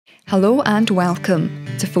Hello and welcome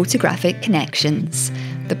to Photographic Connections,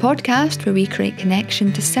 the podcast where we create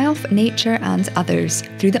connection to self, nature and others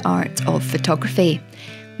through the art of photography.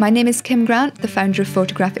 My name is Kim Grant, the founder of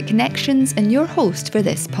Photographic Connections and your host for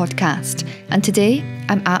this podcast. And today,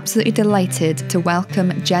 I'm absolutely delighted to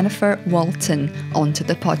welcome Jennifer Walton onto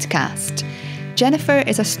the podcast. Jennifer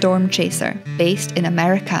is a storm chaser based in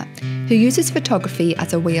America who uses photography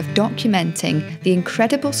as a way of documenting the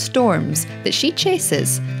incredible storms that she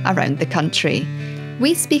chases around the country.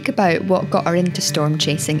 We speak about what got her into storm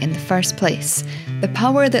chasing in the first place, the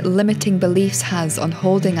power that limiting beliefs has on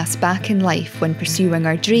holding us back in life when pursuing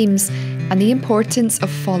our dreams, and the importance of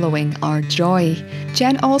following our joy.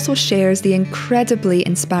 Jen also shares the incredibly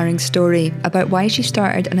inspiring story about why she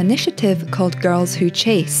started an initiative called Girls Who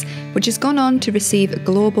Chase, which has gone on to receive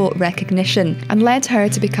global recognition and led her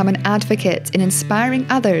to become an advocate in inspiring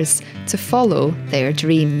others to follow their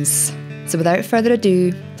dreams. So without further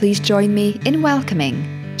ado, please join me in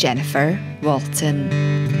welcoming Jennifer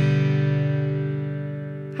Walton.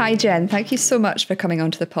 Hi Jen, thank you so much for coming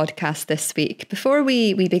onto the podcast this week. Before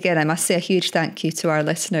we begin, I must say a huge thank you to our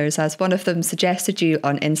listeners, as one of them suggested you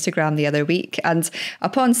on Instagram the other week. And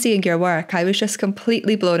upon seeing your work, I was just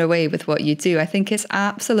completely blown away with what you do. I think it's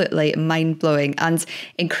absolutely mind-blowing and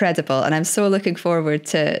incredible. And I'm so looking forward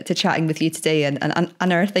to chatting with you today and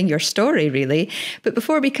unearthing your story, really. But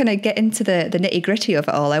before we kind of get into the nitty-gritty of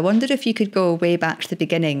it all, I wondered if you could go way back to the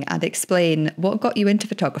beginning and explain what got you into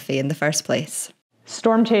photography in the first place.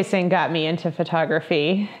 Storm chasing got me into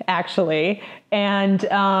photography, actually. And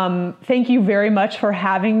thank you very much for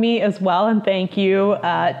having me as well. And thank you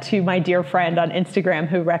to my dear friend on Instagram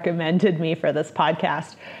who recommended me for this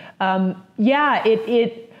podcast.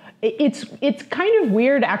 It's kind of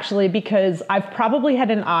weird, actually, because I've probably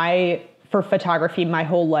had an eye for photography my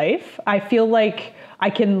whole life. I feel like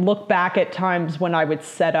I can look back at times when I would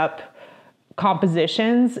set up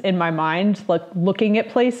compositions in my mind, like looking at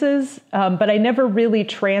places, but I never really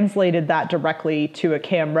translated that directly to a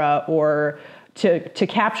camera or to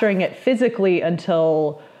capturing it physically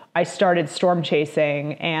until I started storm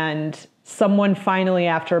chasing. And someone finally,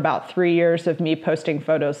 after about 3 years of me posting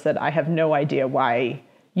photos, said, "I have no idea why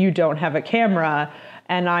you don't have a camera."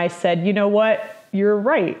 And I said, "You know what? You're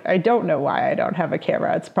right. I don't know why I don't have a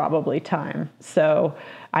camera. It's probably time." So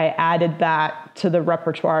I added that to the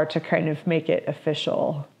repertoire to kind of make it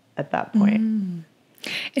official at that point.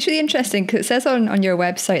 It's really interesting because it says on your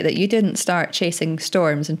website that you didn't start chasing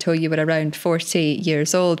storms until you were around 40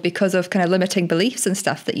 years old because of kind of limiting beliefs and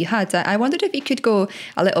stuff that you had. I wondered if you could go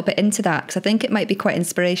a little bit into that, because I think it might be quite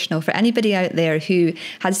inspirational for anybody out there who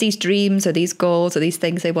has these dreams or these goals or these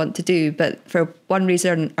things they want to do, but for one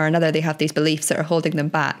reason or another they have these beliefs that are holding them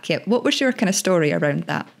back. Yeah, what was your kind of story around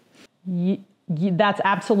that? That's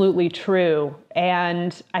absolutely true.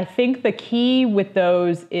 And I think the key with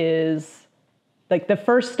those is, like, the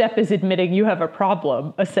first step is admitting you have a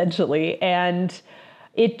problem, essentially. And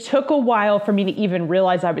it took a while for me to even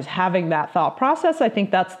realize I was having that thought process. I think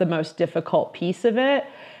that's the most difficult piece of it.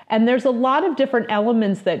 And there's a lot of different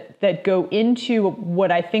elements that go into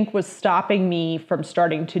what I think was stopping me from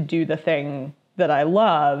starting to do the thing that I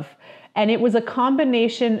love. And it was a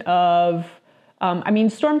combination of,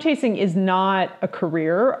 storm chasing is not a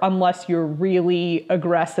career unless you're really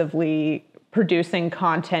aggressively producing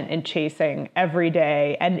content and chasing every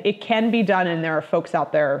day. And it can be done, and there are folks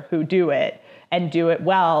out there who do it and do it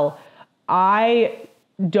well. I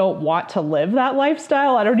don't want to live that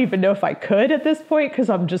lifestyle. I don't even know if I could at this point because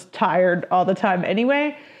I'm just tired all the time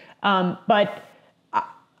anyway.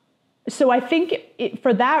 So I think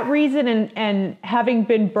for that reason, and having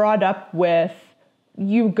been brought up with,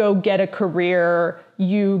 you go get a career,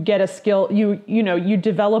 you get a skill, you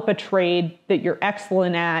develop a trade that you're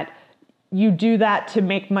excellent at. You do that to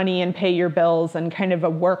make money and pay your bills, and kind of a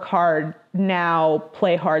work hard now,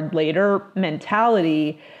 play hard later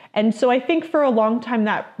mentality. And so I think for a long time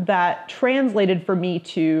that translated for me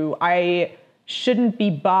to, I shouldn't be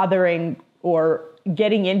bothering or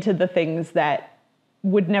getting into the things that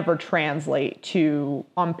would never translate to,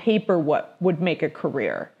 on paper, what would make a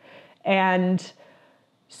career. And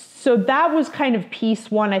so that was kind of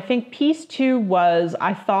piece one. I think piece two was,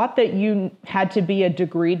 I thought that you had to be a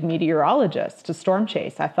degreed meteorologist to storm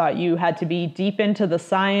chase. I thought you had to be deep into the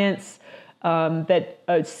science, that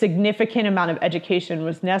a significant amount of education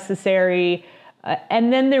was necessary.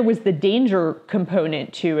 And then there was the danger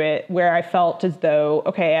component to it, where I felt as though,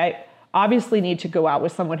 okay, I obviously need to go out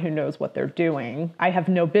with someone who knows what they're doing. I have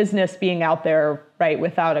no business being out there, right,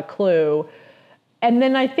 without a clue. And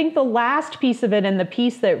then I think the last piece of it, and the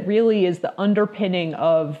piece that really is the underpinning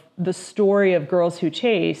of the story of Girls Who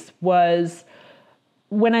Chase, was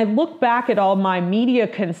when I look back at all my media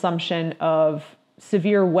consumption of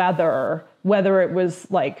severe weather, whether it was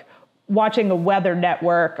like watching a weather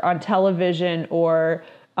network on television or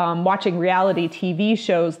watching reality TV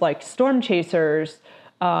shows like Storm Chasers,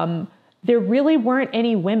 there really weren't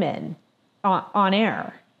any women on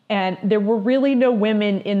air. And there were really no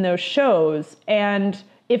women in those shows. And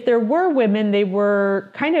if there were women, they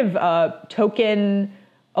were kind of a token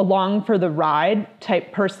along for the ride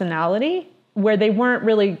type personality, where they weren't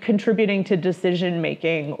really contributing to decision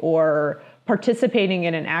making or participating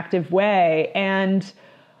in an active way. And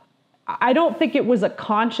I don't think it was a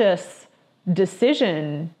conscious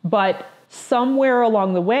decision, but somewhere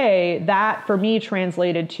along the way, that for me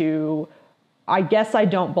translated to, I guess I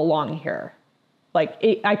don't belong here. Like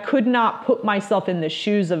I could not put myself in the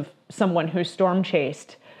shoes of someone who storm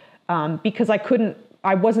chased because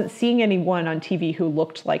I wasn't seeing anyone on TV who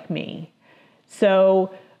looked like me.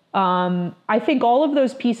 So I think all of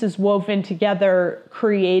those pieces woven together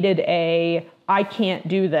created a I can't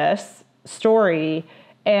do this story.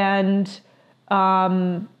 And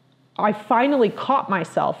I finally caught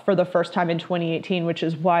myself for the first time in 2018, which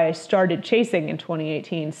is why I started chasing in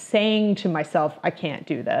 2018, saying to myself, I can't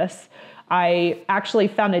do this. I actually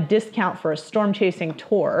found a discount for a storm chasing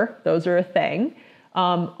tour. Those are a thing.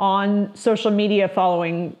 On social media,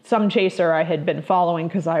 following some chaser I had been following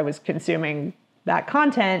because I was consuming that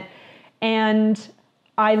content. And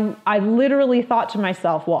I literally thought to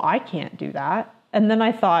myself, well, I can't do that. And then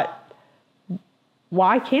I thought,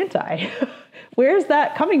 why can't I? Where's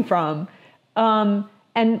that coming from?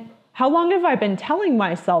 And how long have I been telling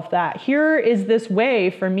myself that? Here is this way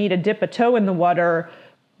for me to dip a toe in the water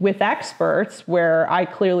with experts where I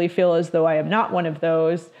clearly feel as though I am not one of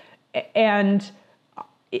those. And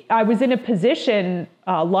I was in a position,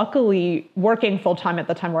 luckily working full time at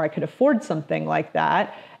the time, where I could afford something like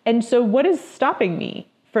that. And so what is stopping me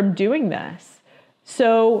from doing this?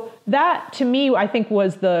 So that to me, I think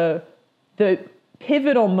was the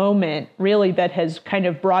pivotal moment really that has kind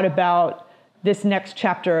of brought about this next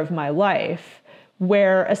chapter of my life,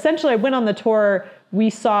 where essentially I went on the tour. We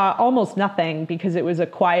saw almost nothing because it was a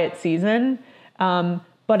quiet season.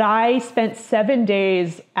 But I spent 7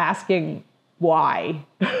 days asking why.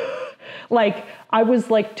 Like I was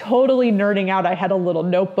like totally nerding out. I had a little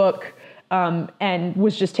notebook and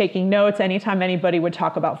was just taking notes anytime anybody would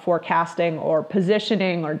talk about forecasting or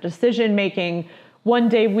positioning or decision making. One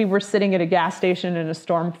day we were sitting at a gas station and a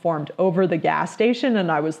storm formed over the gas station,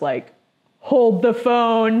 and I was like, hold the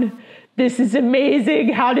phone. This is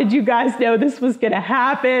amazing. How did you guys know this was going to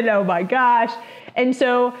happen? Oh my gosh. And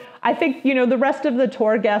so I think, the rest of the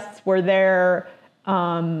tour guests were there,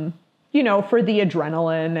 for the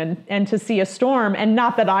adrenaline and to see a storm. And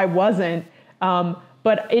not that I wasn't,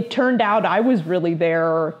 but it turned out I was really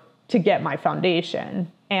there to get my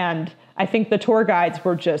foundation. And I think the tour guides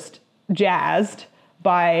were just jazzed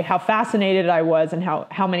by how fascinated I was and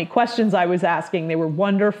how many questions I was asking. They were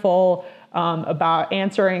wonderful about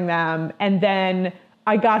answering them. And then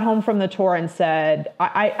I got home from the tour and said,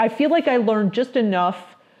 I feel like I learned just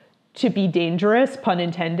enough to be dangerous, pun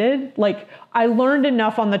intended. Like I learned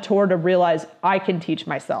enough on the tour to realize I can teach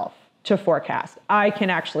myself to forecast. I can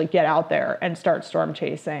actually get out there and start storm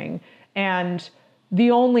chasing. And the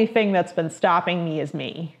only thing that's been stopping me is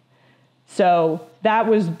me. So that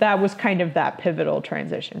was kind of that pivotal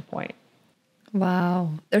transition point.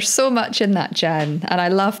 Wow. There's so much in that, Jen. And I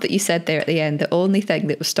love that you said there at the end, the only thing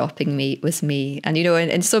that was stopping me was me. And,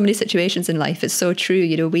 in so many situations in life, it's so true.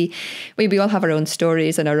 We all have our own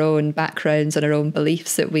stories and our own backgrounds and our own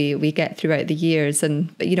beliefs that we get throughout the years.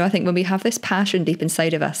 But I think when we have this passion deep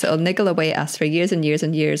inside of us, it'll niggle away at us for years and years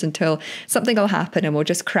and years until something will happen and we'll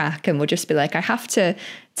just crack and we'll just be like, I have to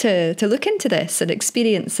look into this and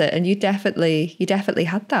experience it. And you definitely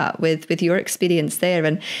had that with your experience there.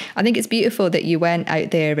 And I think it's beautiful that you went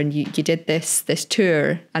out there and you did this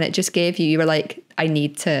tour, and it just gave you were like, I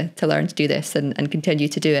need to learn to do this and continue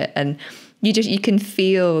to do it. And you can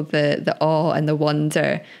feel the awe and the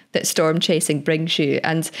wonder that storm chasing brings you.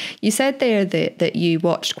 And you said there that you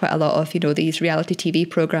watched quite a lot of, these reality TV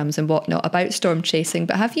programs and whatnot about storm chasing.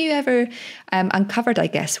 But have you ever uncovered, I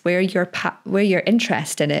guess, where your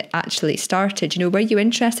interest in it actually started? Were you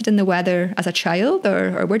interested in the weather as a child,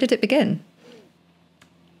 or where did it begin?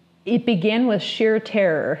 It began with sheer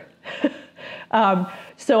terror.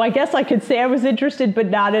 So I guess I could say I was interested,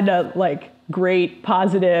 but not in a great,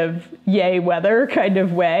 positive, yay weather kind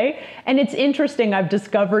of way. And it's interesting, I've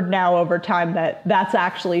discovered now over time that that's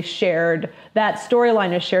actually shared, that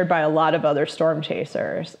storyline is shared by a lot of other storm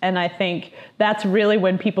chasers. And I think that's really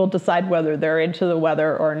when people decide whether they're into the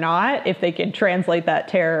weather or not, if they can translate that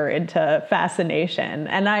terror into fascination.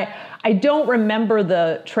 And I don't remember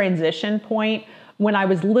the transition point. When I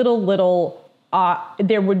was little,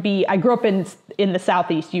 there would be, I grew up in the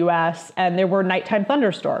Southeast US, and there were nighttime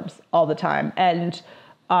thunderstorms all the time. And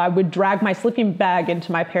I would drag my sleeping bag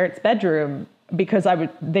into my parents' bedroom because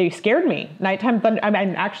they scared me. Nighttime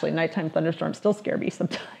thunderstorms still scare me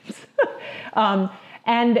sometimes.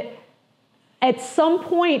 And at some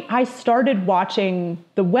point I started watching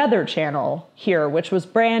the Weather Channel here, which was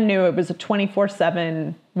brand new. It was a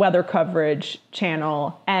 24/7 weather coverage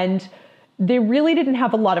channel. And they really didn't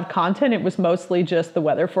have a lot of content. It was mostly just the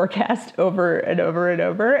weather forecast over and over and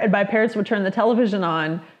over. And my parents would turn the television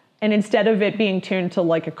on, and instead of it being tuned to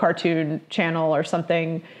like a cartoon channel or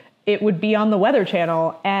something, it would be on the Weather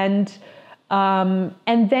Channel. And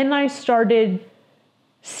then I started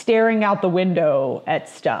staring out the window at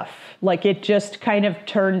stuff. Like it just kind of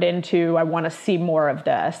turned into, I want to see more of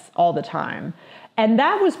this all the time. And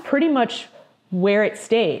that was pretty much where it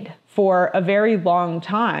stayed for a very long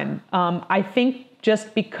time. I think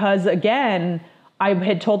just because, again, I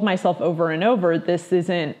had told myself over and over,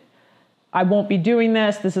 I won't be doing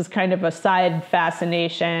this. This is kind of a side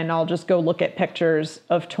fascination. I'll just go look at pictures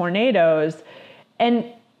of tornadoes. And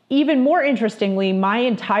even more interestingly, my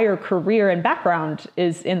entire career and background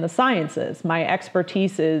is in the sciences. My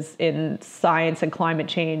expertise is in science and climate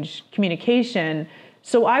change communication.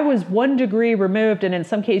 So I was 1 degree removed, and in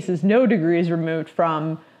some cases, no degrees removed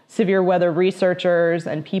from severe weather researchers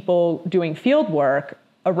and people doing field work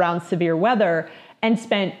around severe weather, and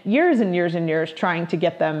spent years and years and years trying to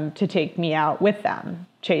get them to take me out with them,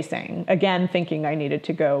 chasing, again, thinking I needed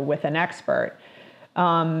to go with an expert.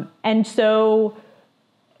 And so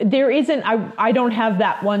there isn't, I don't have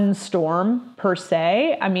that one storm per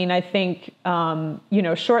se. I mean, I think,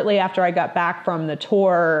 shortly after I got back from the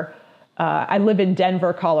tour, I live in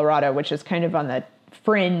Denver, Colorado, which is kind of on the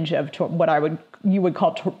fringe of what you would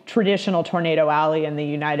call traditional tornado alley in the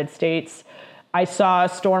United States. I saw a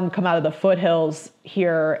storm come out of the foothills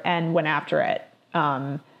here and went after it.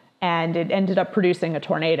 And it ended up producing a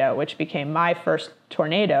tornado, which became my first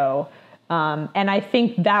tornado. And I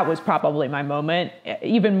think that was probably my moment,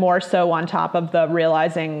 even more so on top of the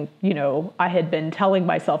realizing, I had been telling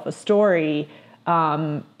myself a story.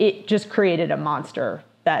 It just created a monster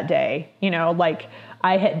that day. Like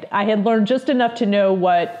I had learned just enough to know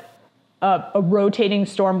what a rotating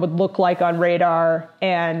storm would look like on radar,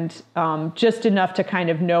 and just enough to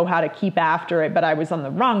kind of know how to keep after it. But I was on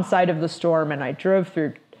the wrong side of the storm, and I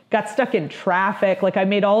got stuck in traffic. Like I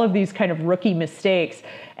made all of these kind of rookie mistakes,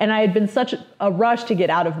 and I had been such a rush to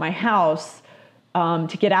get out of my house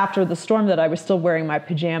to get after the storm that I was still wearing my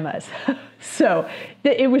pajamas. So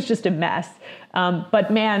it was just a mess.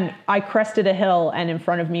 But man, I crested a hill, and in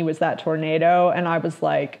front of me was that tornado, and I was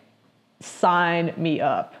like, sign me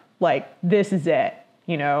up. Like, this is it,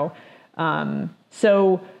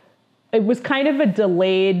 So it was kind of a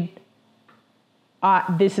delayed,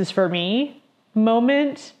 this is for me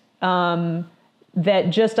moment, that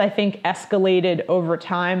just, I think, escalated over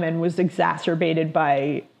time and was exacerbated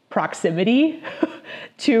by proximity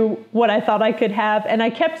to what I thought I could have. And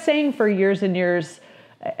I kept saying for years and years,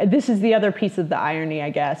 this is the other piece of the irony,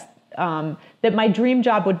 I guess, that my dream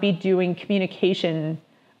job would be doing communication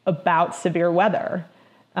about severe weather.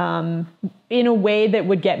 In a way that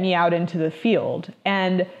would get me out into the field.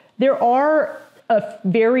 And there are a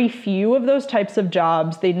very few of those types of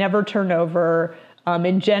jobs. They never turn over.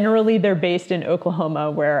 And generally they're based in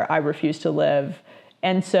Oklahoma, where I refuse to live.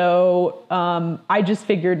 And so I just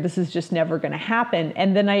figured this is just never going to happen.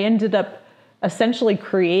 And then I ended up essentially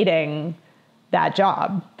creating that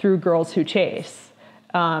job through Girls Who Chase.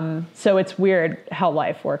 So it's weird how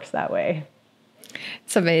life works that way.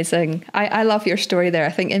 It's amazing. I love your story there. I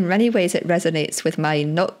think in many ways it resonates with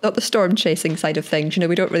mine, not the storm chasing side of things.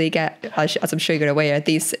 We don't really get, as I'm sure you're aware,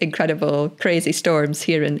 these incredible, crazy storms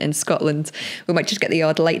here in Scotland. We might just get the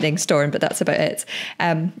odd lightning storm, but that's about it.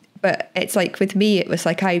 But it's like with me, it was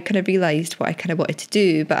like I kind of realised what I kind of wanted to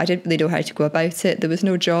do, but I didn't really know how to go about it. There was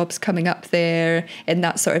no jobs coming up there in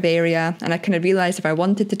that sort of area. And I kind of realised if I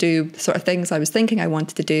wanted to do the sort of things I was thinking I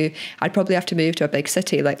wanted to do, I'd probably have to move to a big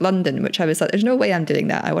city like London, which I was like, there's no way I'm doing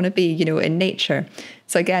that. I want to be, in nature.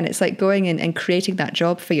 So again, it's like going in and creating that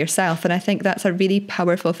job for yourself. And I think that's a really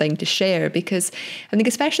powerful thing to share, because I think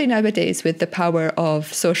especially nowadays with the power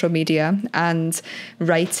of social media and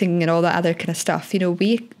writing and all that other kind of stuff,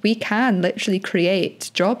 we can literally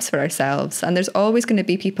create jobs for ourselves. And there's always going to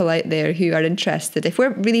be people out there who are interested. If we're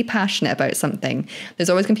really passionate about something, there's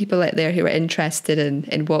always going to be people out there who are interested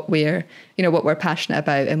in what we're passionate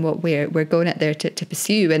about and what we're going out there to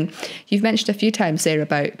pursue. And you've mentioned a few times there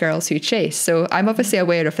about girls who chase. So I'm obviously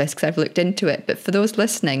aware of this because I've looked into it. But for those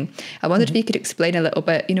listening, I wondered if you could explain a little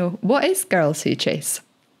bit, what is girls who chase?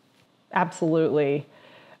 Absolutely.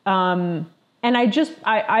 And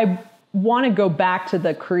I want to go back to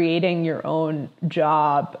the creating your own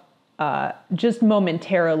job just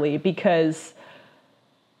momentarily, because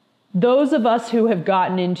those of us who have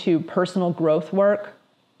gotten into personal growth work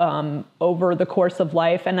over the course of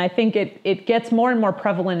life, and I think it gets more and more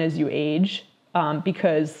prevalent as you age,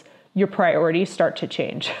 because your priorities start to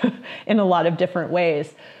change in a lot of different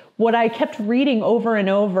ways. What I kept reading over and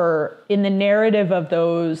over in the narrative of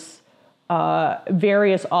those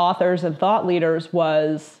various authors and thought leaders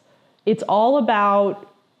was, it's all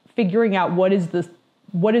about figuring out what is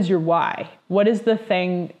your why? What is the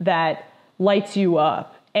thing that lights you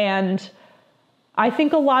up? And I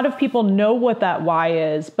think a lot of people know what that why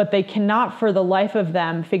is, but they cannot for the life of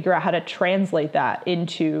them figure out how to translate that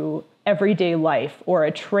into everyday life or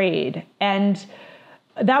a trade. And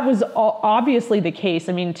that was obviously the case.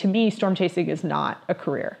 I mean, to me, storm chasing is not a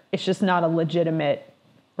career. It's just not a legitimate,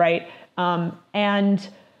 right? And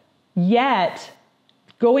yet,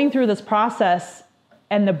 going through this process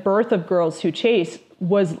and the birth of Girls Who Chase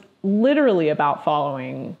was literally about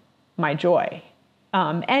following my joy.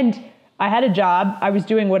 And I had a job. I was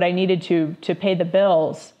doing what I needed to pay the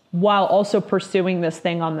bills while also pursuing this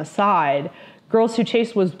thing on the side. Girls Who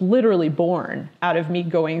Chase was literally born out of me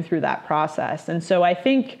going through that process. And so I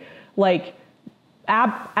think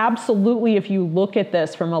absolutely, if you look at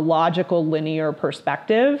this from a logical, linear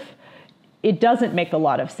perspective, it doesn't make a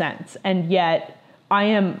lot of sense. And yet I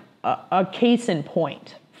am a case in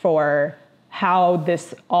point for how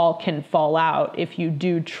this all can fall out if you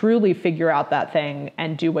do truly figure out that thing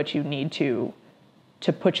and do what you need to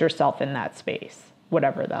put yourself in that space,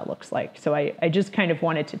 whatever that looks like. So I just kind of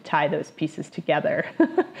wanted to tie those pieces together.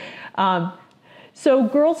 So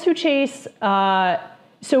Girls Who Chase,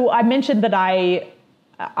 so I mentioned that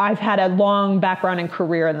I've had a long background and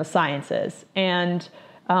career in the sciences, and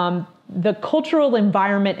the cultural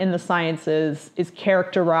environment in the sciences is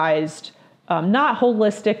characterized not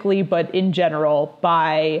holistically, but in general,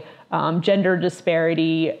 by gender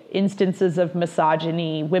disparity, instances of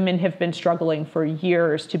misogyny. Women have been struggling for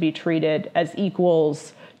years to be treated as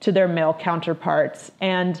equals to their male counterparts.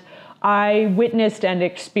 And I witnessed and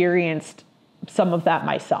experienced some of that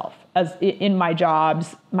myself as in my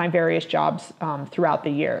jobs, my various jobs throughout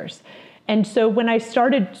the years. And so when I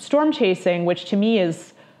started storm chasing, which to me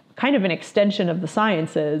is kind of an extension of the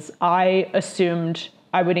sciences, I assumed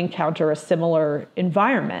I would encounter a similar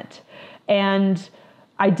environment. And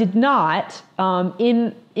I did not,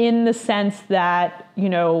 in the sense that,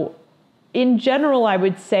 in general, I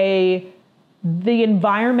would say the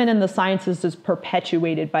environment in the sciences is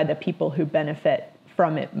perpetuated by the people who benefit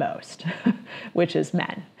from it most, which is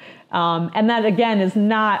men. And that, again, is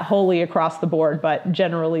not wholly across the board, but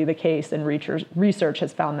generally the case, and research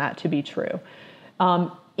has found that to be true.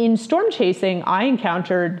 In storm chasing, I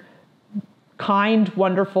encountered kind,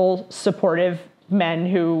 wonderful, supportive men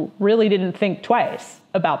who really didn't think twice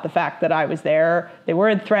about the fact that I was there. They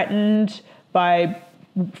weren't threatened by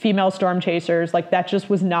female storm chasers. Like, that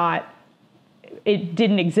just was not, it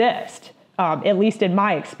didn't exist, at least in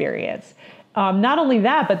my experience. Not only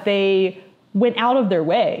that, but they went out of their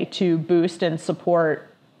way to boost and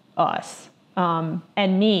support us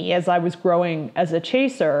and me as I was growing as a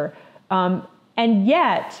chaser. And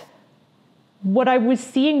yet, what I was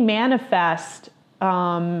seeing manifest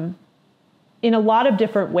in a lot of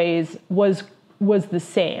different ways was the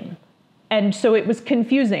same. And so it was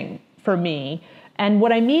confusing for me. And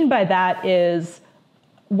what I mean by that is,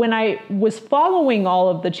 when I was following all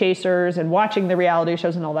of the chasers and watching the reality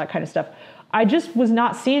shows and all that kind of stuff, I just was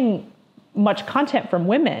not seeing much content from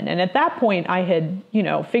women. And at that point, I had,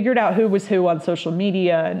 figured out who was who on social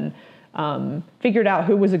media, and figured out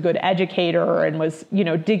who was a good educator, and was,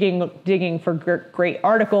 digging for great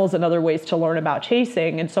articles and other ways to learn about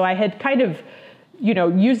chasing. And so I had kind of,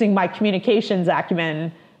 using my communications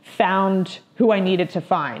acumen, found who I needed to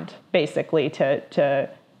find, basically, to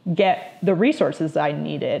get the resources I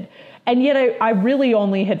needed. And yet I really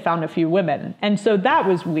only had found a few women. And so that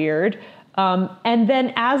was weird. And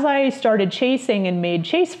then as I started chasing and made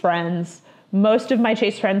chase friends, Most of my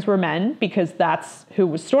chase friends were men because that's who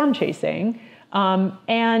was storm chasing.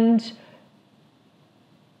 And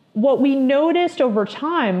what we noticed over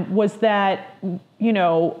time was that,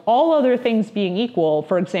 all other things being equal,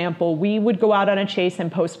 for example, we would go out on a chase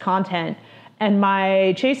and post content, and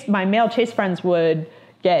my male chase friends would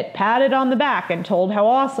get patted on the back and told how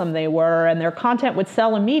awesome they were, and their content would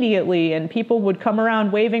sell immediately, and people would come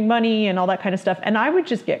around waving money and all that kind of stuff, and I would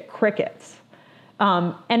just get crickets.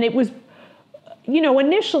 And it was,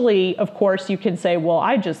 initially, of course, you can say, well,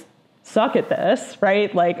 I just suck at this,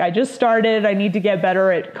 right? Like, I just started, I need to get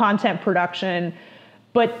better at content production.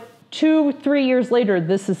 But 2-3 years later,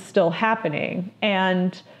 this is still happening.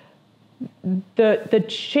 And the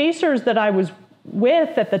chasers that I was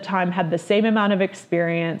with at the time had the same amount of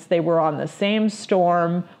experience. They were on the same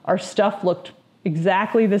storm. Our stuff looked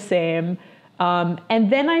exactly the same.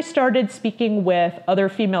 And then I started speaking with other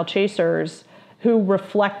female chasers who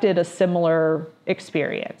reflected a similar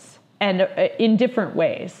experience, and in different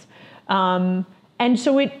ways. And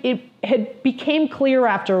so it had became clear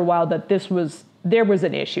after a while that there was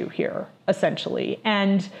an issue here, essentially.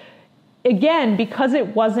 And again, because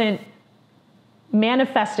it wasn't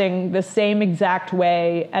manifesting the same exact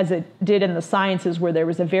way as it did in the sciences, where there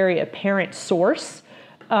was a very apparent source,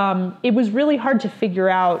 it was really hard to figure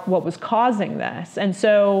out what was causing this. And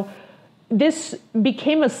so this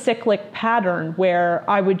became a cyclic pattern where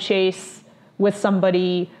I would chase with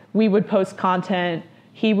somebody, we would post content,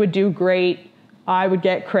 he would do great, I would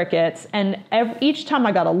get crickets, and each time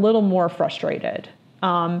I got a little more frustrated.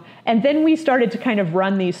 And then we started to kind of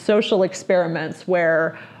run these social experiments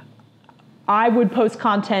where I would post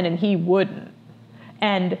content and he wouldn't.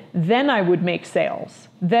 And then I would make sales.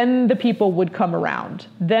 Then the people would come around.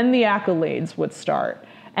 Then the accolades would start.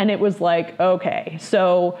 And it was like, okay,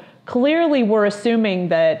 so clearly we're assuming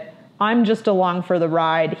that I'm just along for the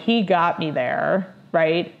ride. He got me there,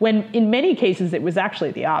 right? When in many cases, it was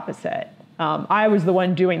actually the opposite. I was the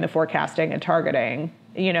one doing the forecasting and targeting,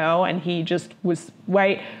 and he just was,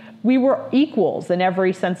 right? We were equals in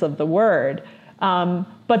every sense of the word.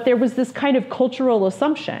 But there was this kind of cultural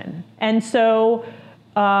assumption. And so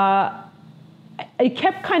it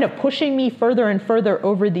kept kind of pushing me further and further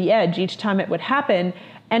over the edge each time it would happen.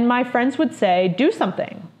 And my friends would say, do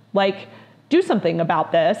something. Like, do something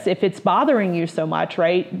about this if it's bothering you so much,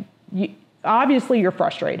 right? Obviously, you're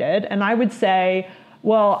frustrated. And I would say,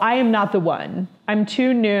 well, I am not the one. I'm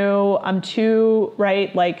too new. I'm too,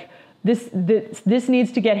 right? Like, this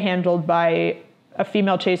needs to get handled by a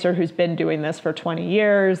female chaser who's been doing this for 20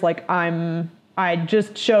 years. Like, I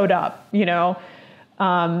just showed up,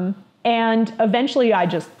 and eventually I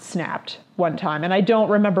just snapped one time. And I don't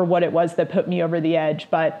remember what it was that put me over the edge,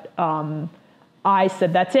 but I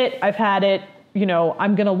said, that's it. I've had it.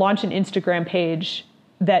 I'm going to launch an Instagram page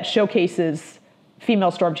that showcases female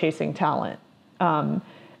storm chasing talent,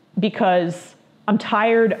 because I'm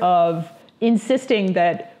tired of insisting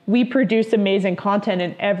that we produce amazing content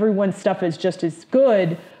and everyone's stuff is just as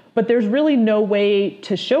good, but there's really no way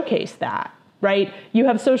to showcase that, right? You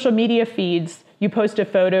have social media feeds, you post a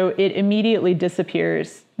photo, it immediately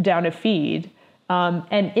disappears down a feed.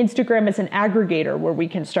 And Instagram is an aggregator where we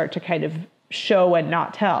can start to kind of show and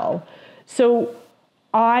not tell. So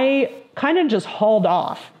I kind of just hauled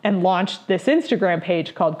off and launched this Instagram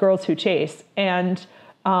page called Girls Who Chase, and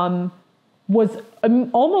was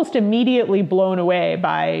almost immediately blown away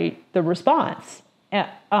by the response.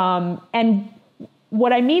 And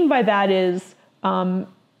what I mean by that is the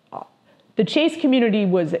chase community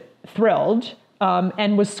was thrilled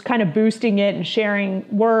and was kind of boosting it and sharing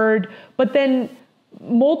word, but then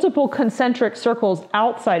multiple concentric circles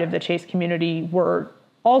outside of the chase community were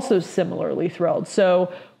also similarly thrilled.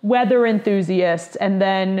 So weather enthusiasts, and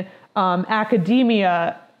then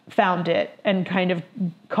academia found it and kind of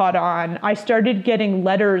caught on. I started getting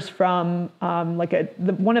letters from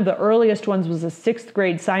one of the earliest ones was a 6th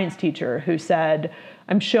grade science teacher who said,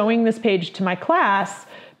 I'm showing this page to my class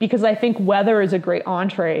because I think weather is a great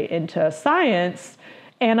entree into science,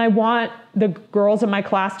 and I want the girls in my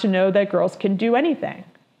class to know that girls can do anything.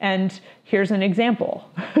 And here's an example.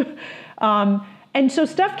 And so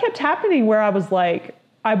stuff kept happening where I was like,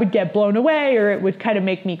 I would get blown away, or it would kind of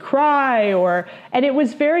make me cry, and it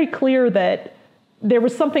was very clear that there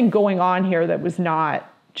was something going on here that was not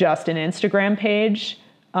just an Instagram page.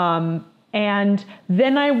 And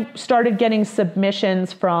then I started getting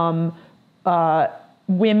submissions from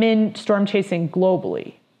women storm chasing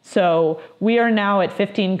globally. So we are now at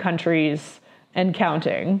 15 countries and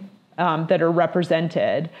counting that are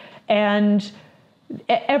represented. And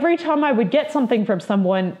every time I would get something from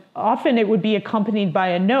someone, often it would be accompanied by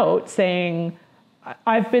a note saying,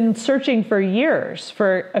 I've been searching for years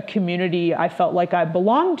for a community I felt like I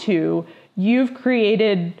belonged to. You've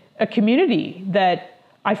created a community that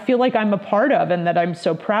I feel like I'm a part of and that I'm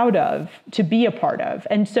so proud of to be a part of.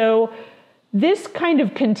 And so this kind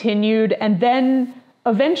of continued, and then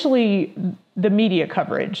eventually the media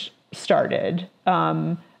coverage started.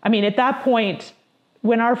 I mean, at that point,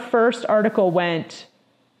 when our first article went,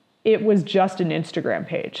 it was just an Instagram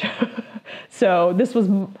page. So this was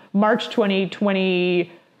March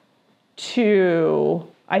 2022,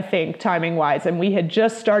 I think, timing wise. And we had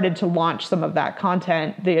just started to launch some of that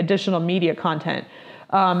content, the additional media content.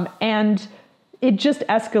 And it just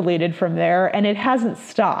escalated from there, and it hasn't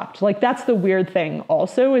stopped. Like, that's the weird thing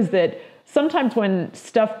also, is that sometimes when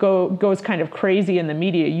stuff goes kind of crazy in the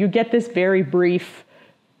media, you get this very brief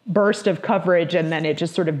burst of coverage, and then it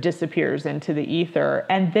just sort of disappears into the ether.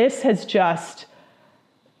 And this has just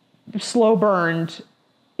slow burned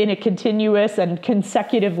in a continuous and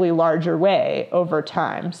consecutively larger way over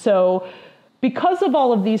time. So because of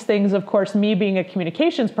all of these things, of course, me being a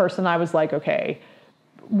communications person, I was like, okay,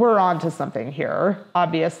 we're on to something here,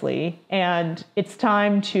 obviously, and it's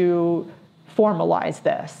time to formalize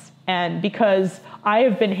this. And because I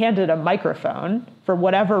have been handed a microphone for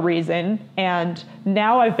whatever reason, and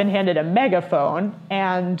now I've been handed a megaphone,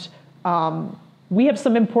 and we have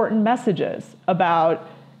some important messages about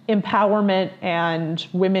empowerment and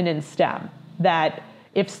women in STEM, that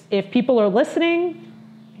if people are listening,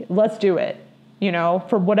 let's do it, you know,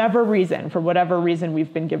 for whatever reason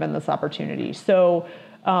we've been given this opportunity. So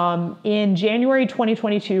in January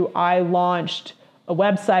 2022, I launched a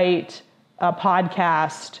website, a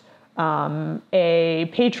podcast, a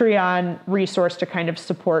Patreon resource to kind of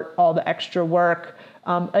support all the extra work,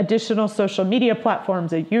 additional social media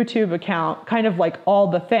platforms, a YouTube account, kind of like all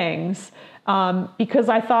the things. Because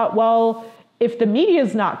I thought, well, if the media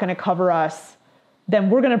is not going to cover us, then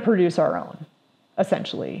we're going to produce our own,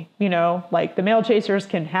 essentially. You know, like the Male Chasers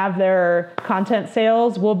can have their content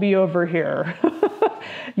sales, we'll be over here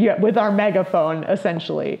yeah, with our megaphone,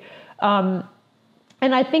 essentially. And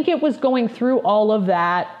I think it was going through all of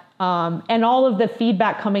that, and all of the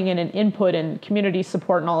feedback coming in and input and community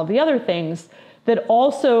support and all of the other things that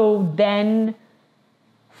also then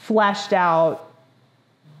fleshed out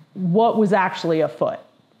what was actually afoot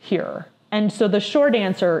here. And so the short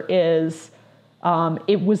answer is,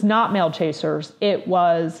 it was not Male Chasers. It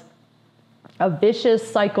was a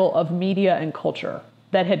vicious cycle of media and culture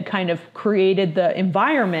that had kind of created the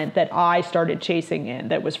environment that I started chasing in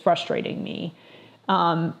that was frustrating me.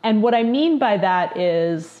 And what I mean by that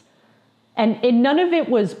is, and none of it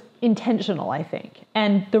was intentional, I think.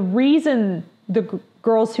 And the reason the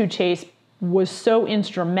Girls Who Chase was so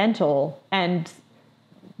instrumental and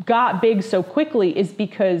got big so quickly is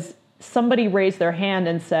because somebody raised their hand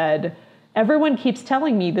and said, everyone keeps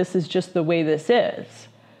telling me this is just the way this is.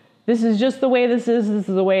 This is just the way this is. This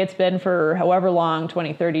is the way it's been for however long,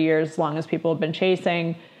 20, 30 years, as long as people have been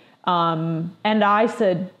chasing. And I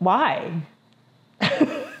said, why?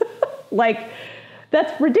 Like,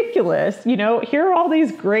 that's ridiculous. You know, here are all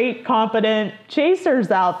these great, competent chasers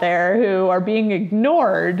out there who are being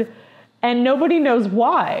ignored, and nobody knows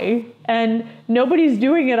why, and nobody's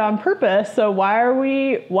doing it on purpose. So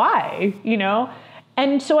why, you know?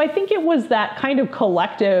 And so I think it was that kind of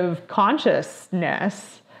collective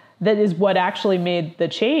consciousness that is what actually made the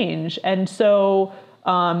change. And so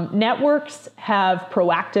networks have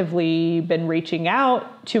proactively been reaching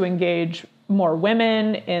out to engage more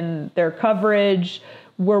women in their coverage.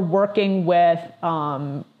 We're working with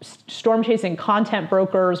storm chasing content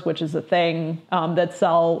brokers, which is a thing that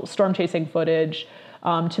sell storm chasing footage,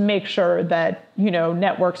 to make sure that, you know,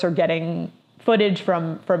 networks are getting footage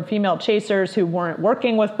from female chasers who weren't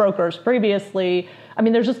working with brokers previously. I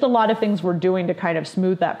mean, there's just a lot of things we're doing to kind of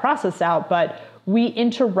smooth that process out, but we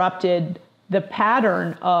interrupted the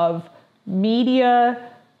pattern of media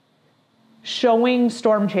showing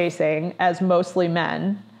storm chasing as mostly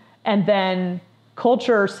men, and then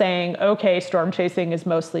culture saying, okay, storm chasing is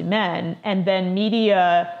mostly men, and then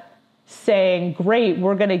media saying, great,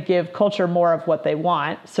 we're going to give culture more of what they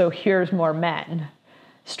want, so here's more men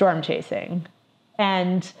storm chasing.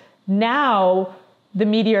 And now the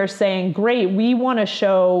media are saying, great, we want to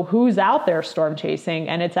show who's out there storm chasing,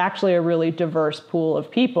 and it's actually a really diverse pool of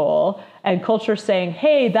people. And culture saying,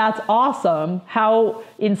 hey, that's awesome. How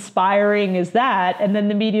inspiring is that? And then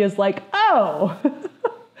the media is like, oh,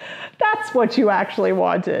 that's what you actually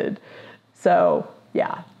wanted. So,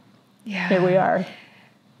 yeah, here we are.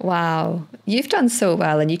 Wow, you've done so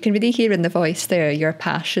well, and you can really hear in the voice there your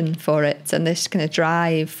passion for it and this kind of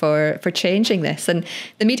drive for changing this. And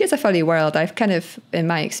the media is a funny world. I've kind of, in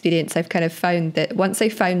my experience, I've kind of found that once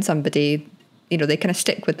they've found somebody, you know, they kind of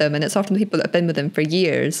stick with them, and it's often the people that have been with them for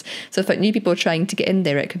years. So for new people trying to get in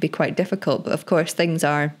there, it could be quite difficult. But of course, things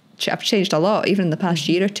have changed a lot, even in the past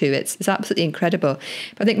year or two. It's absolutely incredible.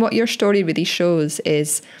 But I think what your story really shows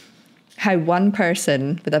is how one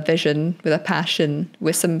person with a vision, with a passion,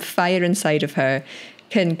 with some fire inside of her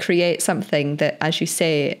can create something that, as you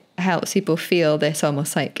say, helps people feel this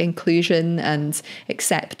almost like inclusion and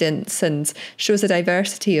acceptance, and shows the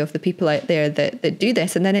diversity of the people out there that do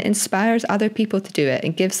this. And then it inspires other people to do it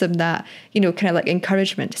and gives them that, you know, kind of like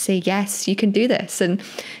encouragement to say, yes, you can do this. And,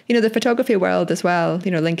 you know, the photography world as well,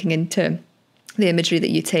 you know, linking into the imagery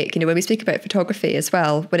that you take, you know, when we speak about photography as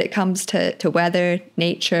well, when it comes to weather,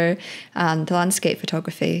 nature and landscape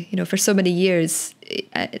photography, you know, for so many years,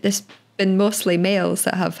 there's been mostly males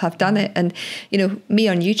that have done it. And, you know, me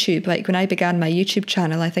on YouTube, like when I began my YouTube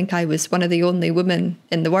channel, I think I was one of the only women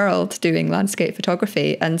in the world doing landscape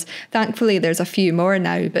photography. And thankfully there's a few more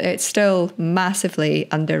now, but it's still massively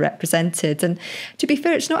underrepresented. And to be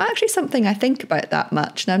fair, it's not actually something I think about that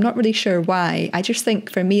much. And I'm not really sure why. I just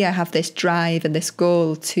think for me, I have this drive and this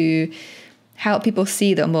goal to help people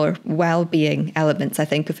see the more well-being elements, I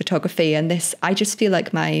think, of photography. And this, I just feel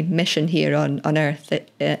like my mission here on Earth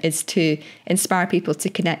is to inspire people to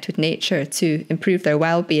connect with nature, to improve their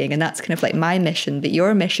well-being. And that's kind of like my mission. But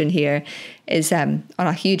your mission here is on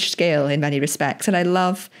a huge scale in many respects. And I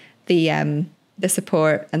love the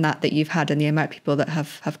support and that you've had, and the amount of people that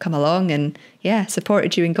have come along and, yeah,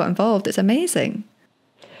 supported you and got involved. It's amazing.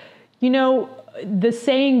 You know, the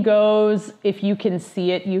saying goes, if you can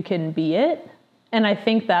see it, you can be it. And I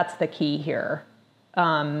think that's the key here.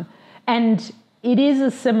 And it is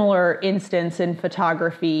a similar instance in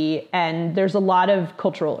photography, and there's a lot of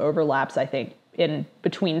cultural overlaps, I think, in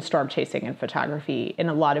between storm chasing and photography in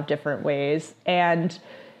a lot of different ways. And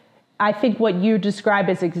I think what you describe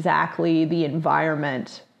is exactly the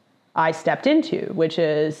environment I stepped into, which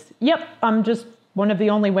is, yep, I'm just one of the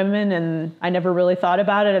only women and I never really thought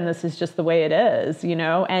about it, and this is just the way it is, you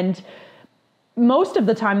know? And most of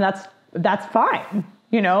the time that's fine,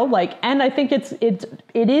 you know, like, and I think it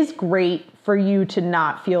is great for you to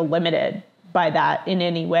not feel limited by that in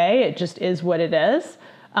any way. It just is what it is.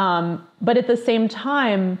 But at the same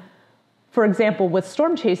time, for example, with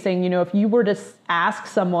storm chasing, you know, if you were to ask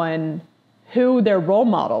someone who their role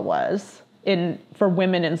model was for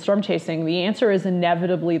women in storm chasing, the answer is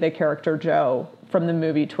inevitably the character Jo from the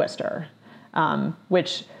movie Twister,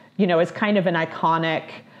 which, you know, is kind of an iconic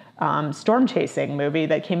storm chasing movie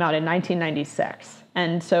that came out in 1996.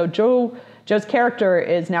 And so Jo's character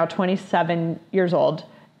is now 27 years old,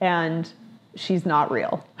 and she's not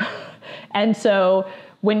real. And so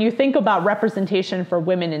when you think about representation for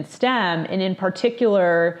women in STEM, and in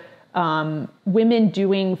particular, women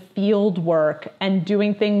doing field work and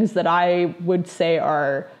doing things that I would say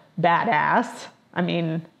are badass. I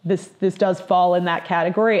mean, this does fall in that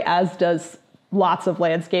category, as does lots of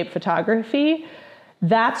landscape photography.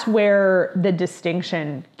 That's where the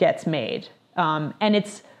distinction gets made.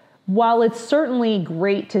 And while it's certainly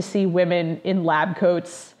great to see women in lab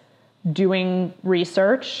coats doing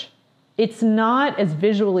research, it's not as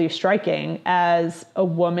visually striking as a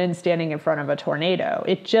woman standing in front of a tornado.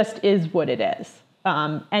 It just is what it is.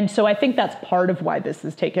 And so I think that's part of why this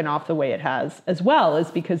has taken off the way it has as well, is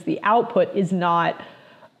because the output is not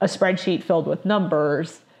a spreadsheet filled with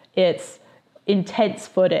numbers. It's intense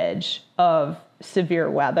footage of severe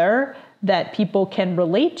weather that people can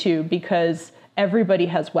relate to, because everybody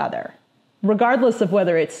has weather, regardless of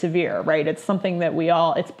whether it's severe, right? It's something that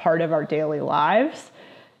it's part of our daily lives.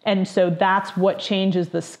 And so that's what changes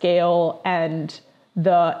the scale and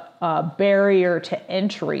the barrier to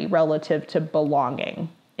entry relative to belonging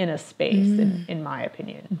in a space, in my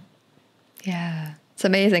opinion. Yeah, it's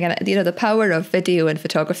amazing. And, you know, the power of video and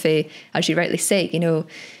photography, as you rightly say, you know,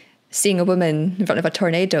 seeing a woman in front of a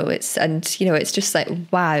tornado, it's just like,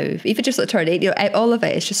 wow. Even just a tornado, you know, all of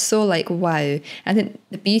it is just so like, wow. And I think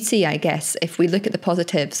the beauty, I guess, if we look at the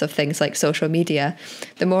positives of things like social media,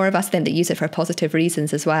 the more of us then that use it for positive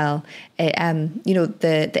reasons as well, you know,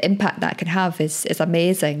 the impact that can have is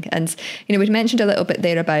amazing. And, you know, we mentioned a little bit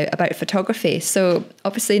there about photography. So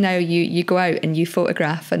obviously now you go out and you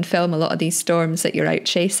photograph and film a lot of these storms that you're out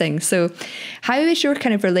chasing. So how is your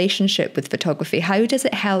kind of relationship with photography? How does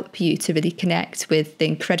it help you to really connect with the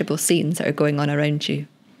incredible scenes that are going on around you?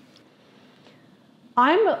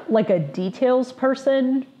 I'm like a details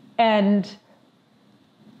person, and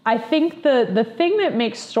I think the thing that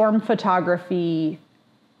makes storm photography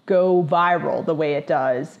go viral the way it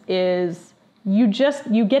does is you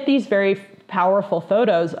get these very powerful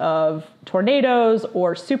photos of tornadoes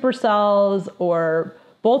or supercells or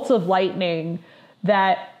bolts of lightning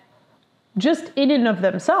that just in and of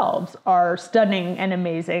themselves are stunning and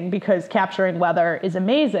amazing because capturing weather is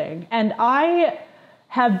amazing. And I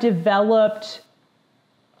have developed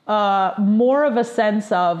more of a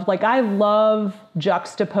sense of, like, I love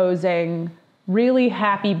juxtaposing really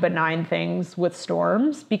happy, benign things with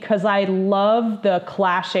storms because I love the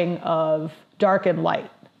clashing of dark and light.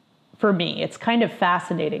 For me, it's kind of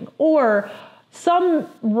fascinating. Or some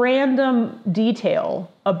random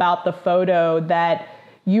detail about the photo that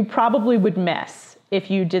you probably would miss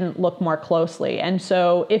if you didn't look more closely. And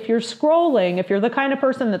so if you're scrolling, if you're the kind of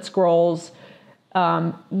person that scrolls,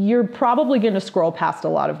 you're probably going to scroll past a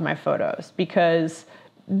lot of my photos because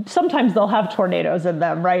sometimes they'll have tornadoes in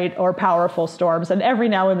them, right? Or powerful storms. And every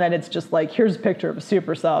now and then it's just like, here's a picture of a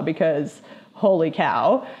supercell because holy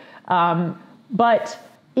cow. But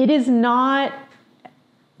it is not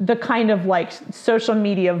the kind of like social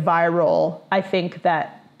media viral, I think,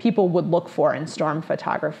 that people would look for in storm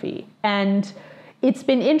photography. And it's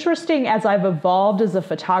been interesting as I've evolved as a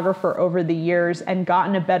photographer over the years and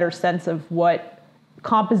gotten a better sense of what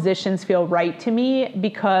compositions feel right to me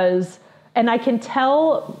because, and I can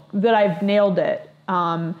tell that I've nailed it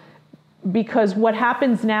because what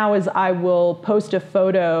happens now is I will post a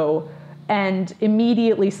photo and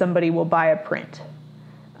immediately somebody will buy a print.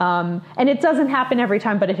 And it doesn't happen every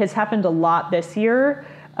time, but it has happened a lot this year.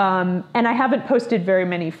 And I haven't posted very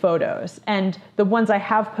many photos. And the ones I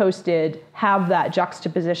have posted have that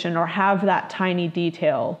juxtaposition or have that tiny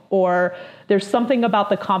detail, or there's something about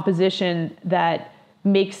the composition that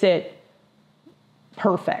makes it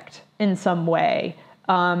perfect in some way.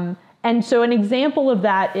 And so an example of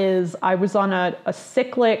that is I was on a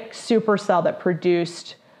cyclic supercell that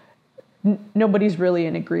produced, nobody's really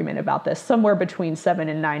in agreement about this, somewhere between 7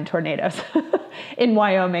 and 9 tornadoes in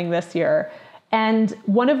Wyoming this year. And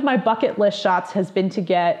one of my bucket list shots has been to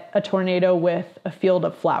get a tornado with a field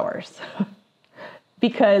of flowers.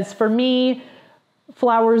 Because for me,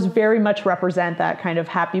 flowers very much represent that kind of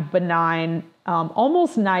happy, benign,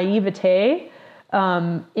 almost naivete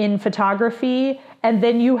in photography. And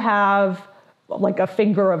then you have like a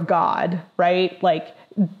finger of God, right? Like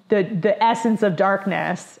the essence of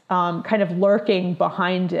darkness kind of lurking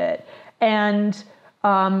behind it. And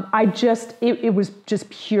it was just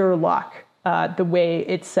pure luck. The way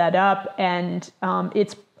it's set up, and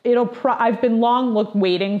I've been long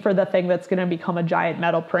waiting for the thing that's going to become a giant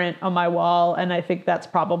metal print on my wall, and I think that's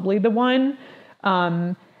probably the one.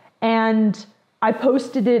 And I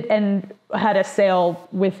posted it and had a sale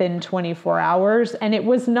within 24 hours, and it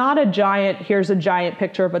was not a giant, here's a giant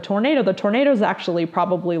picture of a tornado. The tornado is actually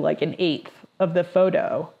probably like an eighth of the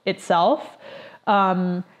photo itself.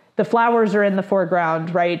 The flowers are in the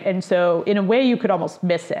foreground, right? And so in a way you could almost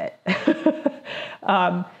miss it.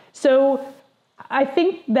 So I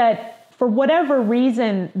think that for whatever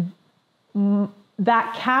reason,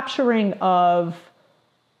 that capturing of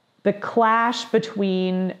the clash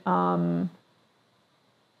between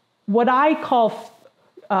what I call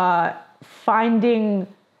finding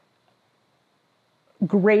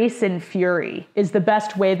grace and fury is the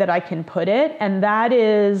best way that I can put it. And that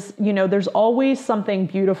is, there's always something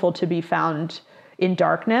beautiful to be found in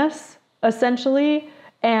darkness, essentially.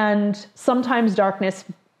 And sometimes darkness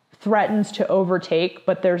threatens to overtake,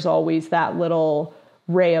 but there's always that little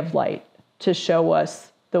ray of light to show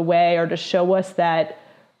us the way or to show us that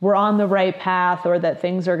we're on the right path or that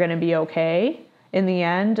things are going to be okay in the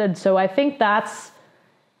end. And so I think that's,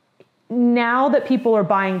 now that people are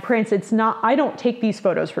buying prints, I don't take these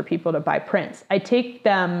photos for people to buy prints. I take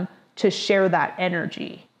them to share that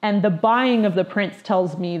energy. And the buying of the prints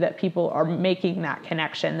tells me that people are making that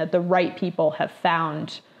connection, that the right people have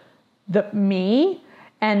found me.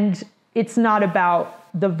 And it's not about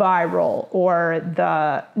the viral or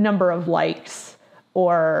the number of likes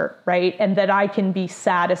or, right? And that I can be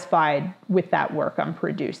satisfied with that work I'm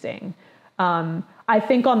producing. I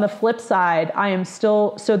think on the flip side,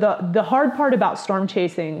 so the hard part about storm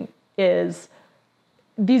chasing is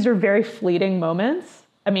these are very fleeting moments.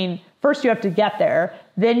 I mean, first you have to get there,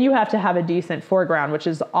 then you have to have a decent foreground, which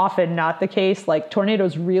is often not the case. Like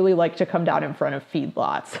tornadoes really like to come down in front of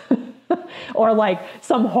feedlots or like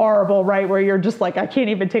some horrible, right, where you're just like, I can't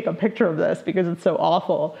even take a picture of this because it's so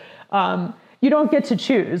awful. You don't get to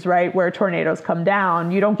choose, right, where tornadoes come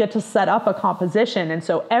down. You don't get to set up a composition. And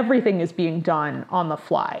so everything is being done on the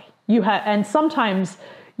fly. And sometimes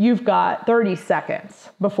you've got 30 seconds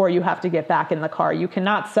before you have to get back in the car. You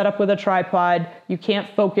cannot set up with a tripod. You can't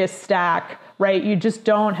focus stack, right? You just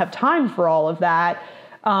don't have time for all of that.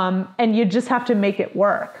 And you just have to make it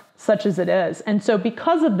work, such as it is. And so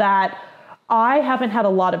because of that, I haven't had a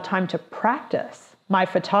lot of time to practice my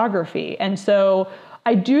photography. And so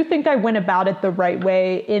I do think I went about it the right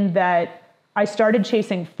way in that I started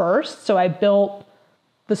chasing first. So I built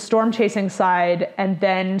the storm chasing side and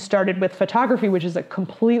then started with photography, which is a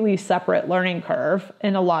completely separate learning curve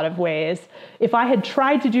in a lot of ways. If I had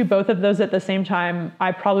tried to do both of those at the same time,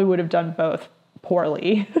 I probably would have done both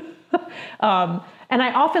poorly. And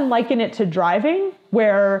I often liken it to driving,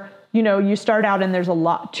 where, you start out and there's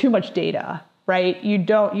too much data, right? You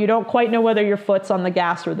don't quite know whether your foot's on the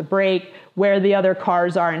gas or the brake, where the other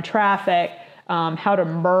cars are in traffic, how to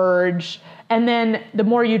merge. And then the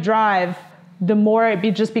more you drive, the more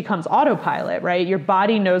it just becomes autopilot, right? Your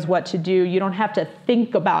body knows what to do. You don't have to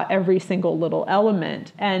think about every single little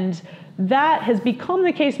element. And that has become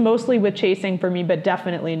the case mostly with chasing for me, but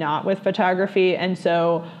definitely not with photography. And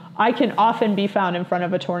so I can often be found in front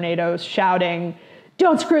of a tornado shouting,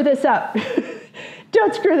 "Don't screw this up.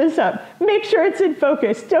 Don't screw this up. Make sure it's in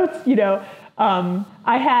focus.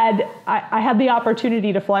 I had the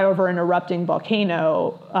opportunity to fly over an erupting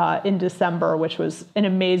volcano in December, which was an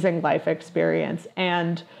amazing life experience.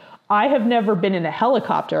 And I have never been in a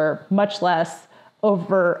helicopter, much less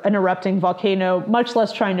over an erupting volcano, much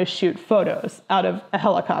less trying to shoot photos out of a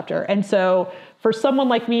helicopter. And so for someone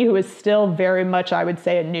like me who is still very much, I would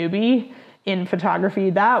say, a newbie in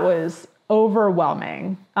photography, that was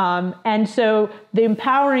overwhelming. And so the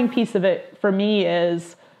empowering piece of it for me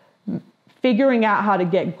is figuring out how to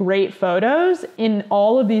get great photos in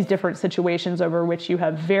all of these different situations over which you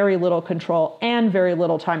have very little control and very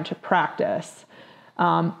little time to practice,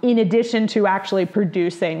 in addition to actually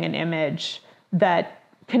producing an image that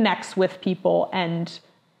connects with people and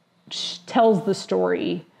tells the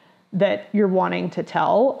story that you're wanting to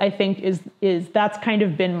tell. I think is that's kind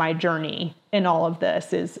of been my journey in all of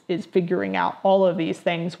this, is figuring out all of these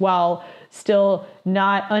things while still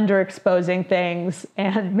not underexposing things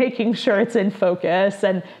and making sure it's in focus.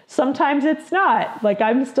 And sometimes it's not. Like,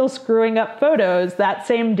 I'm still screwing up photos. That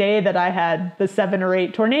same day that I had the 7 or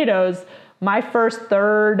 8 tornadoes, my first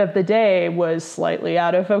third of the day was slightly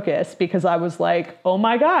out of focus because I was like, oh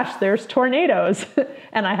my gosh, there's tornadoes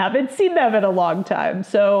and I haven't seen them in a long time.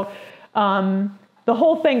 So the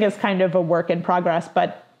whole thing is kind of a work in progress,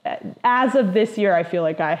 but as of this year, I feel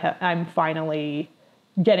like I'm finally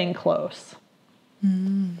getting close.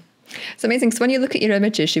 It's amazing. So when you look at your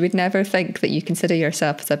images, you would never think that you consider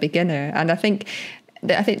yourself as a beginner. And I think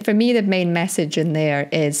for me, the main message in there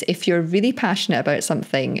is, if you're really passionate about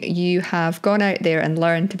something, you have gone out there and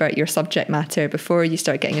learned about your subject matter before you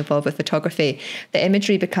start getting involved with photography, the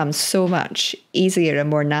imagery becomes so much easier and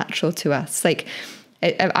more natural to us. Like,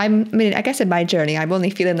 I guess in my journey, I'm only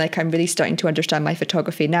feeling like I'm really starting to understand my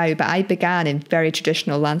photography now, but I began in very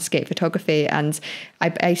traditional landscape photography, and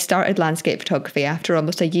I started landscape photography after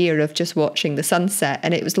almost a year of just watching the sunset,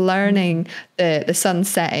 and it was learning the sun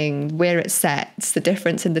setting, where it sets, the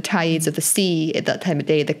difference in the tides of the sea at that time of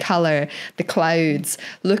day, the colour, the clouds,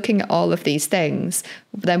 looking at all of these things.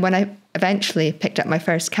 Then when I eventually picked up my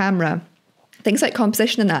first camera, things like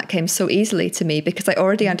composition and that came so easily to me because I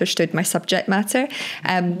already understood my subject matter.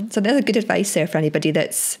 So there's a good advice there for anybody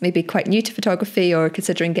that's maybe quite new to photography or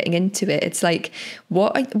considering getting into it. It's like,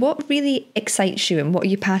 what really excites you and what are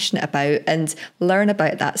you passionate about, and learn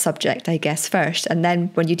about that subject, I guess, first. And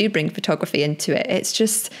then when you do bring photography into it, it's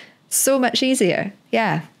just so much easier.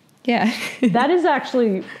 Yeah. That is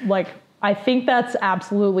actually, like, I think that's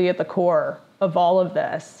absolutely at the core of all of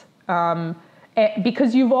this.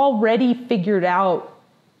 Because you've already figured out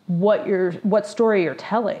what story you're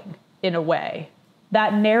telling in a way.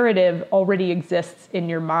 That narrative already exists in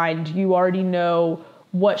your mind. You already know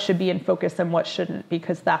what should be in focus and what shouldn't,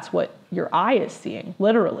 because that's what your eye is seeing,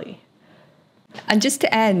 literally. And just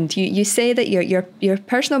to end, you say that your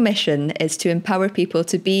personal mission is to empower people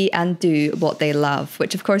to be and do what they love,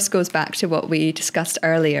 which of course goes back to what we discussed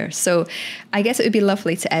earlier. So I guess it would be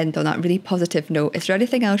lovely to end on that really positive note. Is there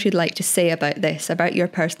anything else you'd like to say about this, about your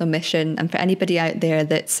personal mission, and for anybody out there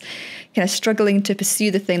that's kind of struggling to pursue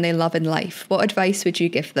the thing they love in life? What advice would you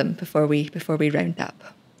give them before we round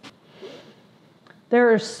up?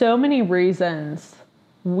 There are so many reasons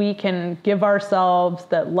we can give ourselves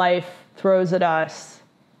that life throws at us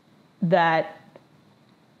that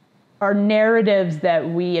are narratives that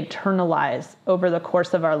we internalize over the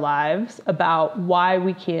course of our lives about why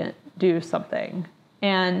we can't do something.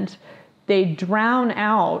 And they drown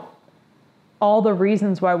out all the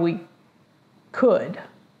reasons why we could.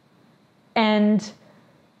 And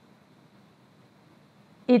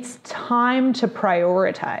it's time to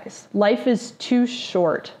prioritize. Life is too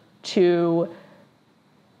short to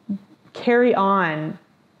carry on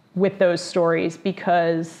with those stories,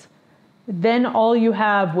 because then all you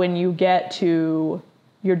have when you get to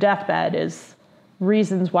your deathbed is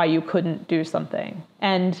reasons why you couldn't do something.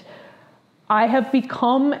 And I have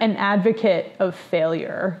become an advocate of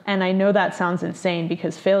failure. And I know that sounds insane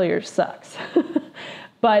because failure sucks.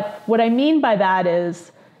 But what I mean by that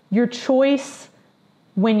is your choice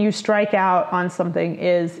when you strike out on something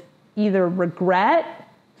is either regret,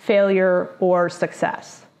 failure, or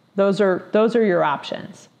success. Those are your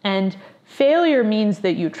options. And failure means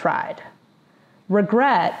that you tried.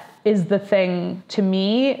 Regret is the thing to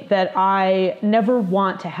me that I never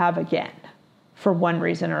want to have again for one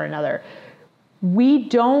reason or another. We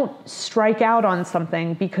don't strike out on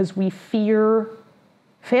something because we fear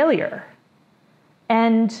failure.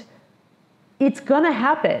 And it's going to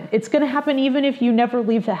happen. It's going to happen even if you never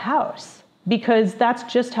leave the house, because that's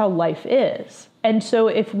just how life is. And so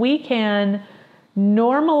if we can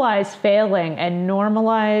normalize failing and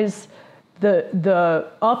normalize the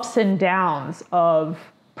ups and downs of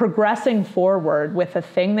progressing forward with a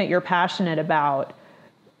thing that you're passionate about,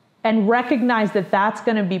 and recognize that that's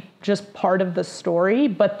going to be just part of the story,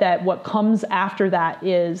 but that what comes after that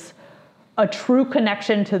is a true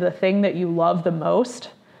connection to the thing that you love the most,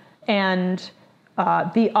 and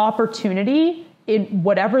the opportunity in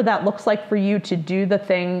whatever that looks like for you to do the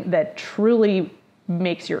thing that truly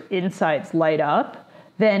makes your insides light up,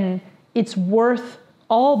 then it's worth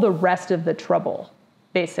all the rest of the trouble,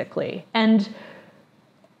 basically. And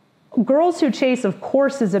Girls Who Chase, of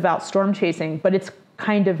course, is about storm chasing, but it's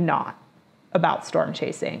kind of not about storm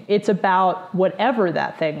chasing. It's about whatever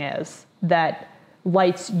that thing is that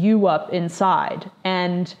lights you up inside.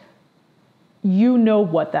 And you know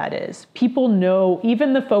what that is. People know,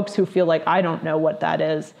 even the folks who feel like, I don't know what that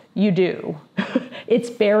is, you do. It's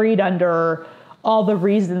buried under all the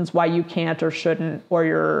reasons why you can't or shouldn't, or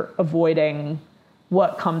you're avoiding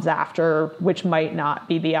what comes after, which might not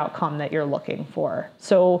be the outcome that you're looking for.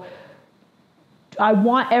 So I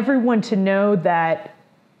want everyone to know that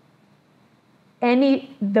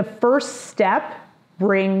the first step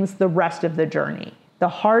brings the rest of the journey. The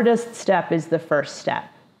hardest step is the first step.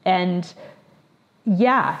 And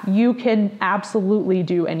yeah, you can absolutely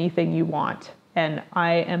do anything you want. And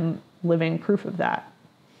I am living proof of that.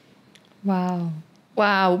 Wow.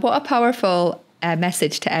 Wow. What a powerful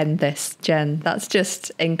message to end this, Jen. That's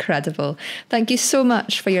just incredible. Thank you so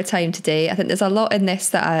much for your time today. I think there's a lot in this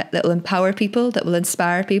that will empower people, that will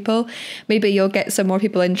inspire people. Maybe you'll get some more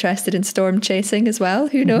people interested in storm chasing as well.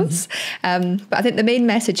 Who knows? But I think the main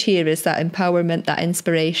message here is that empowerment, that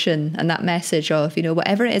inspiration, and that message of,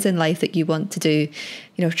 whatever it is in life that you want to do,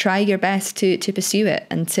 try your best to pursue it,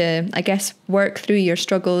 and to, I guess, work through your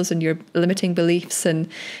struggles and your limiting beliefs, and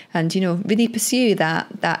really pursue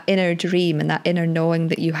that inner dream and that inner knowing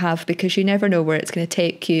that you have, because you never know where it's going to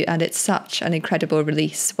take you, and it's such an incredible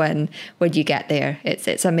release when you get there.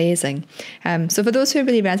 It's amazing. So for those who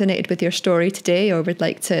really resonated with your story today, or would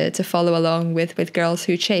like to follow along with Girls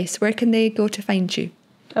Who Chase, where can they go to find you?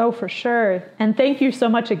 Oh, for sure. And thank you so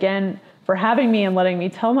much again for having me and letting me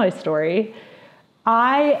tell my story.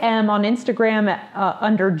 I am on Instagram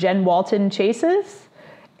under Jen Walton Chases,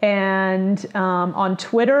 and on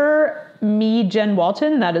Twitter, me, Jen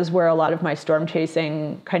Walton. That is where a lot of my storm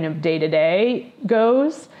chasing kind of day-to-day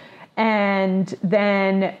goes. And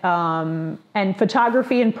then, and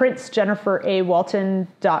photography and prints,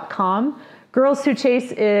 JenniferAWalton.com. Girls Who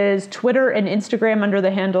Chase is Twitter and Instagram under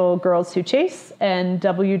the handle Girls Who Chase, and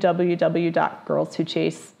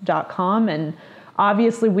www.girlswhochase.com. And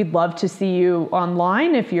obviously, we'd love to see you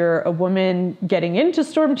online if you're a woman getting into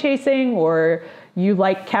storm chasing, or you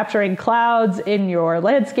like capturing clouds in your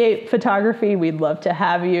landscape photography. We'd love to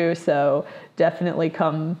have you. So definitely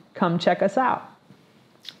come check us out.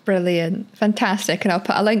 Brilliant. Fantastic. And I'll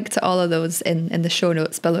put a link to all of those in the show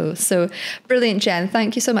notes below. So brilliant, Jen.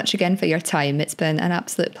 Thank you so much again for your time. It's been an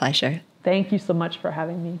absolute pleasure. Thank you so much for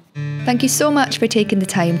having me. Thank you so much for taking the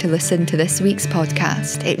time to listen to this week's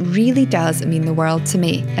podcast. It really does mean the world to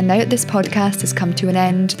me. And now that this podcast has come to an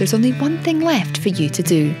end, there's only one thing left for you to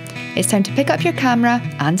do. It's time to pick up your camera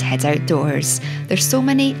and head outdoors. There's so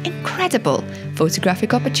many incredible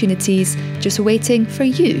photographic opportunities just waiting for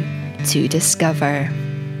you to discover.